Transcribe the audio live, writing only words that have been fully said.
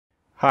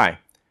Hi,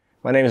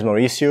 my name is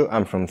Mauricio,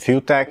 I'm from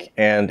FuelTech,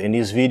 and in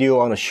this video I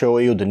want to show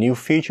you the new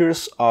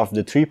features of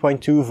the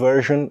 3.2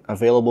 version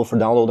available for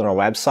download on our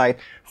website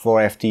for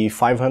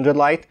FT500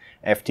 Lite,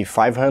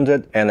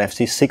 FT500 and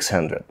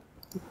FT600.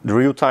 The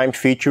real-time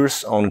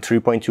features on the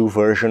 3.2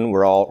 version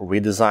were all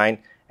redesigned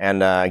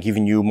and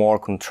giving you more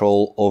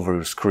control over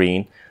your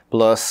screen,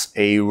 plus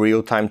a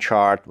real-time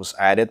chart was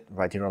added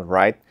right here on the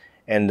right,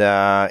 and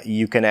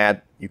you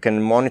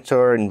can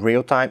monitor in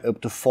real time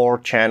up to 4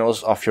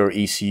 channels of your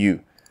ECU.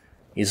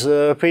 It's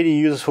a pretty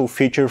useful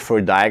feature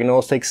for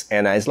diagnostics,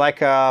 and it's like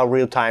a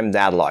real-time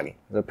data logging.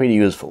 It's pretty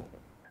useful.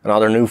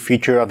 Another new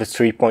feature of the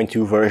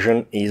 3.2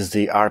 version is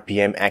the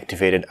RPM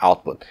activated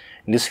output.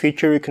 In this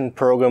feature you can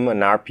program an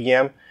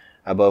RPM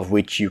above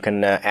which you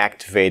can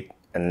activate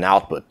an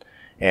output.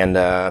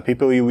 And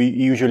people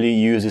usually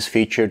use this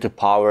feature to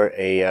power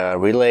a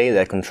relay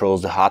that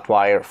controls the hot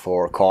wire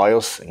for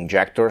coils,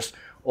 injectors,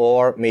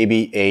 or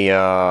maybe a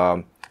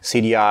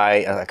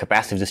CDI, a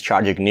capacitive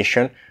discharge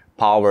ignition,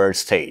 powered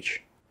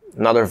stage.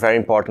 Another very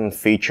important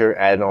feature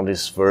added on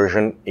this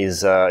version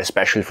is,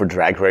 especially for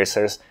drag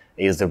racers,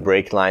 is the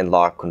brake line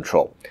lock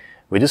control.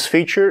 With this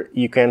feature,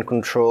 you can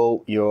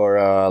control your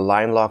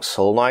line lock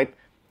solenoid,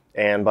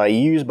 and by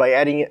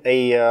adding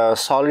a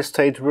solid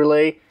state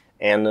relay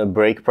and a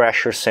brake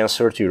pressure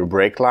sensor to your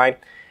brake line,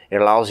 it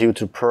allows you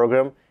to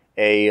program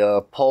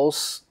a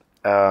pulse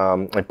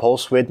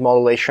width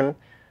modulation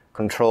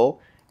control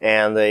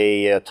and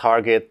a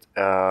target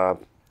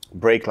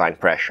brake line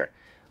pressure.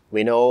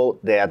 We know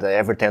that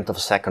every tenth of a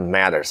second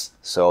matters,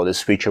 so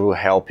this feature will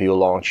help you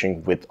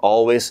launching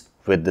always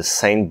with the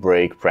same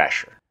brake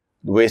pressure.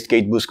 The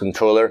wastegate boost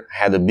controller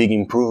had a big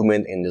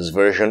improvement in this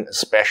version,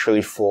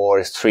 especially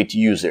for street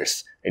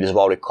users. It is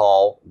what we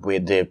call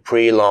with the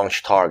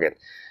pre-launch target.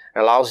 It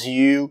allows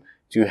you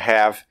to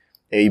have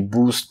a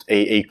boost,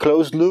 a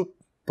closed loop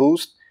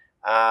boost,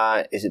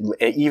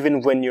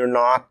 even when you're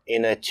not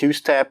in a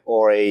two-step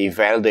or a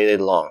validated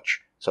launch.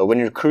 So when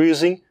you're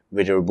cruising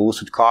with your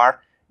boosted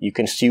car, you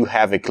can still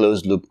have a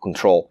closed loop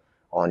control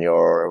on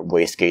your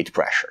wastegate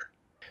pressure.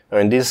 Now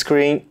in this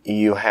screen,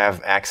 you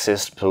have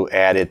access to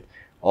edit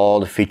all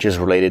the features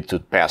related to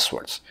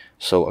passwords.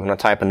 So I'm going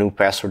to type a new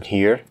password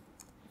here,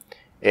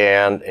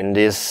 and in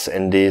this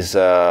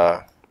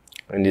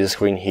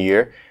screen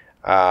here,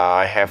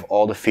 I have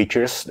all the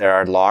features that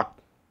are locked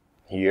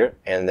here,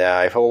 and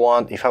if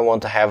I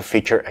want to have a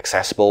feature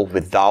accessible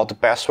without the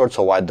password,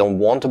 so I don't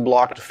want to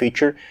block the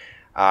feature,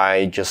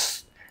 I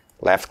just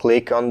left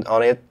click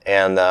on it,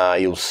 and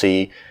you'll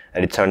see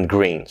that it turned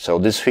green. So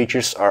these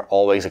features are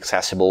always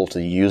accessible to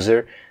the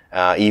user,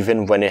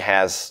 even when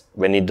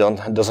it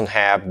doesn't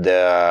have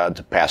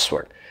the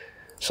password.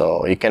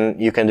 So you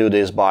can do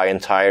this by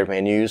entire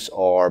menus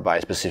or by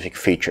specific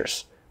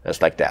features,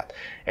 just like that.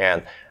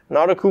 And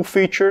another cool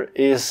feature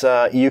is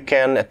you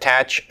can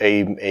attach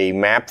a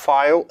map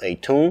file, a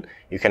tune.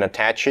 You can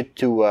attach it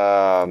to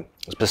a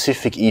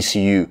specific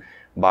ECU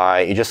by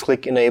you just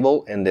click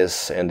enable in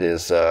this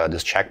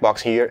checkbox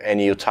here,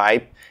 and you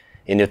type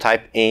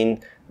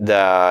in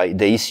the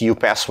ECU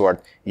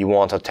password you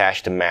want to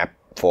attach the map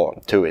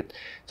to it.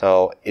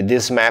 So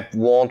this map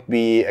won't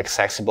be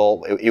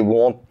accessible. You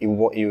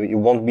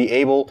won't be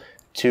able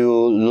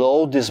to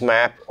load this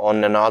map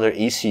on another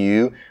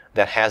ECU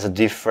that has a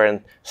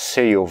different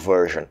serial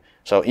version.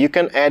 So you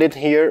can add it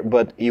here,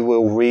 but it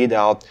will read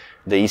out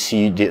the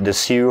ECU, the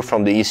serial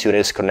from the ECU that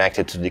is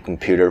connected to the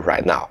computer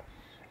right now.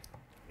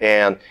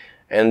 And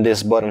in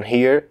this button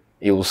here,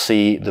 you will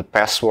see the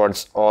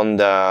passwords on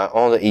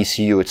the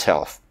ECU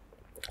itself.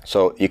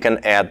 So you can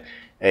add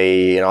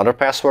another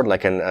password,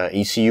 like an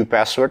ECU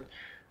password.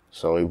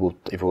 So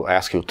it will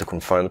ask you to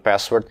confirm the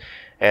password,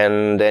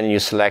 and then you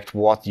select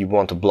what you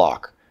want to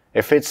block.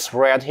 If it's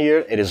red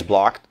here, it is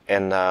blocked,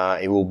 and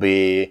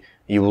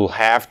you will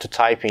have to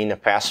type in a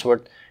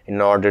password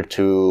in order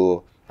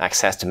to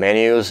access the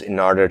menus, in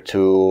order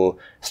to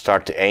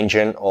start the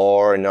engine,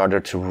 or in order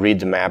to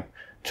read the map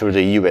through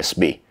the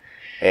USB.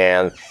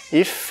 And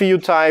if you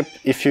type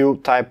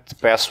the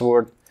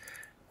password,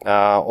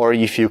 or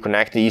if you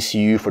connect the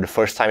ECU for the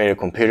first time in your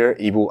computer,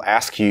 it will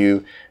ask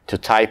you to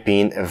type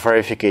in a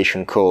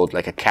verification code,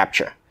 like a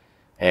CAPTCHA.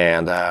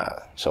 And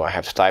so I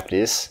have to type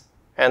this,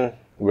 and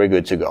we're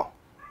good to go.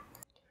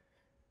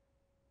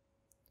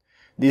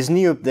 This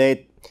new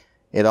update,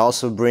 it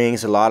also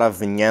brings a lot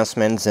of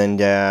enhancements in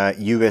the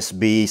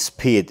USB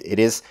speed.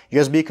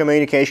 USB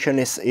communication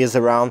is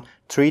around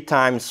 3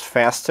 times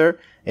faster.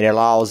 It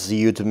allows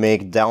you to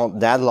make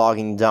data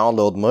logging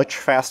download much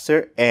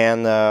faster,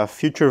 and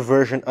future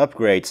version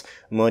upgrades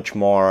much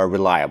more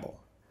reliable.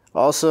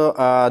 Also,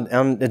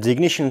 the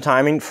ignition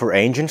timing for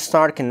engine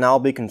start can now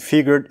be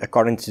configured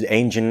according to the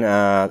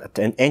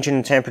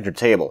engine temperature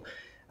table.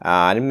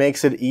 It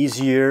makes it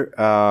easier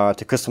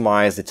to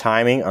customize the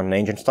timing on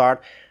engine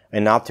start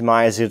and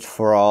optimize it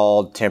for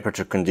all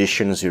temperature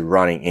conditions you're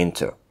running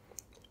into.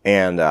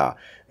 And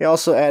we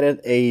also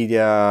added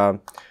a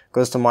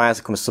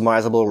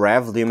customizable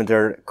rev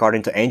limiter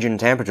according to engine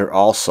temperature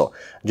also,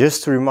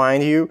 just to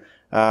remind you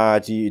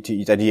that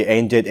the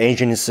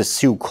engine is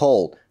still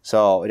cold.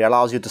 So it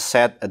allows you to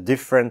set a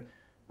different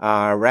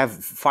final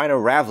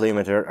rev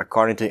limiter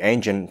according to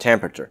engine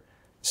temperature.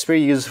 It's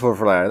pretty useful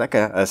for like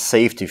a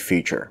safety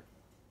feature.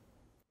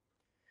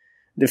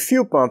 The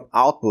fuel pump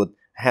output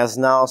has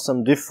now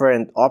some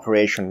different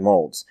operation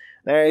modes.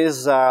 There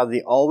is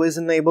the always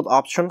enabled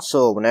option,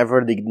 so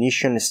whenever the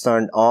ignition is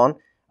turned on,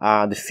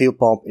 the fuel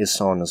pump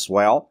is on as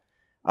well.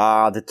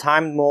 The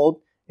timed mode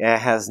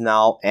has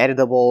now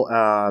editable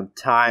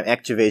time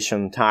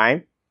activation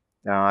time.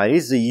 It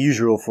is the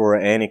usual for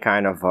any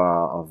kind of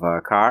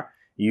car.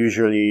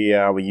 Usually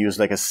we use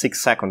like a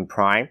 6-second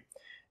prime.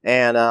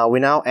 And we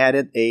now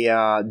added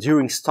a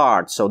during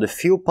start, so the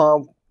fuel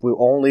pump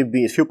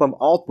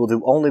output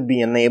will only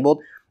be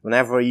enabled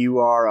whenever you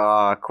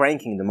are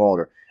cranking the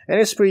motor. And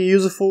it's pretty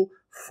useful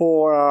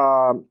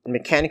for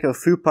mechanical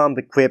fuel pump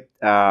equipped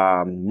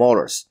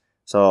motors.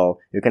 So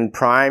you can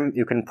prime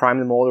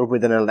the motor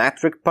with an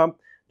electric pump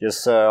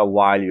just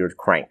while you're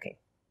cranking.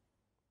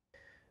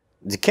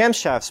 The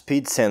camshaft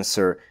speed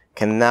sensor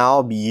can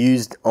now be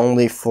used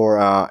only for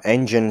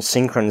engine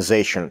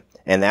synchronization,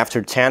 and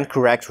after 10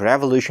 correct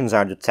revolutions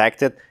are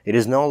detected, it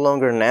is no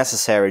longer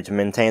necessary to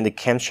maintain the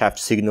camshaft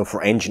signal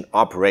for engine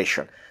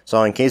operation.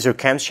 So in case your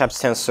camshaft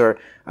sensor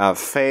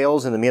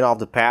fails in the middle of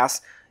the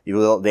pass,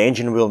 the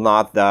engine will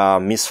not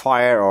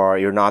misfire, or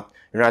you'll not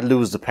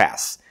lose the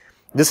pass.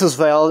 This is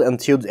valid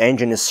until the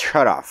engine is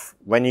shut off.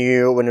 When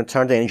you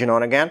turn the engine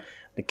on again,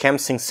 the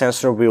CamSync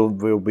sensor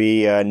will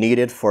be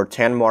needed for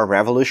 10 more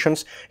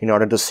revolutions in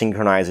order to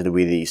synchronize it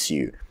with the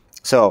ECU.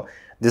 So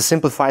this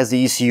simplifies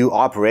the ECU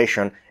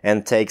operation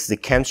and takes the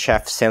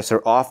camshaft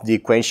sensor off the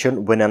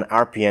equation when an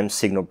RPM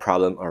signal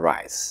problem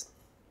arises.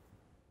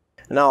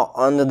 Now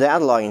on the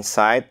data logging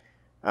side,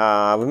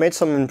 we made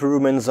some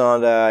improvements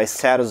on the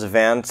status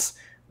events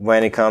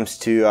when it comes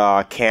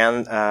to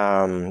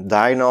CAN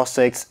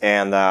diagnostics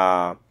and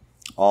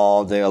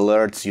all the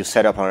alerts you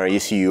set up on your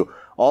ECU.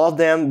 All of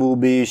them will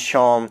be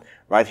shown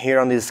right here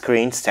on this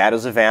screen,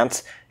 status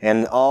events,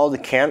 and all the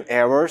CAN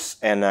errors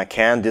and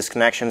CAN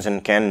disconnections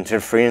and CAN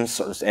interference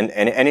and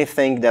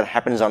anything that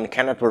happens on the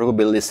CAN network will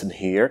be listed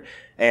here.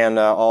 And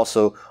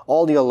also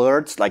all the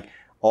alerts like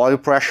oil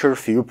pressure,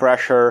 fuel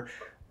pressure,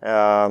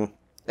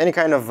 any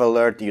kind of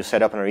alert you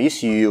set up on your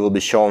ECU will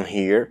be shown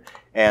here.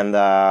 And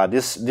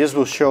this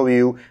will show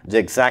you the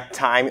exact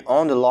time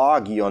on the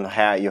log you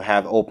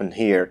have opened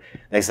here,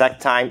 the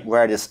exact time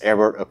where this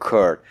error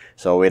occurred.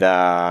 So it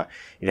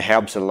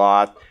helps a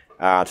lot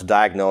to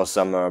diagnose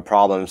some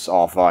problems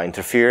of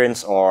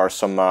interference or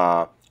some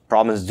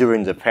problems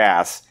during the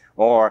pass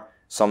or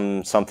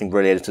something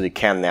related to the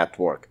CAN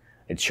network.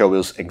 It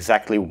shows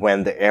exactly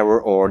when the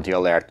error or the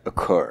alert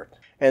occurred.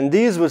 And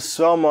these were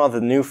some of the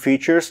new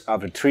features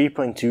of the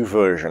 3.2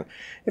 version.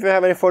 If you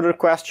have any further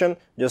question,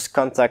 just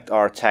contact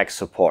our tech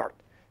support.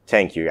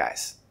 Thank you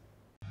guys.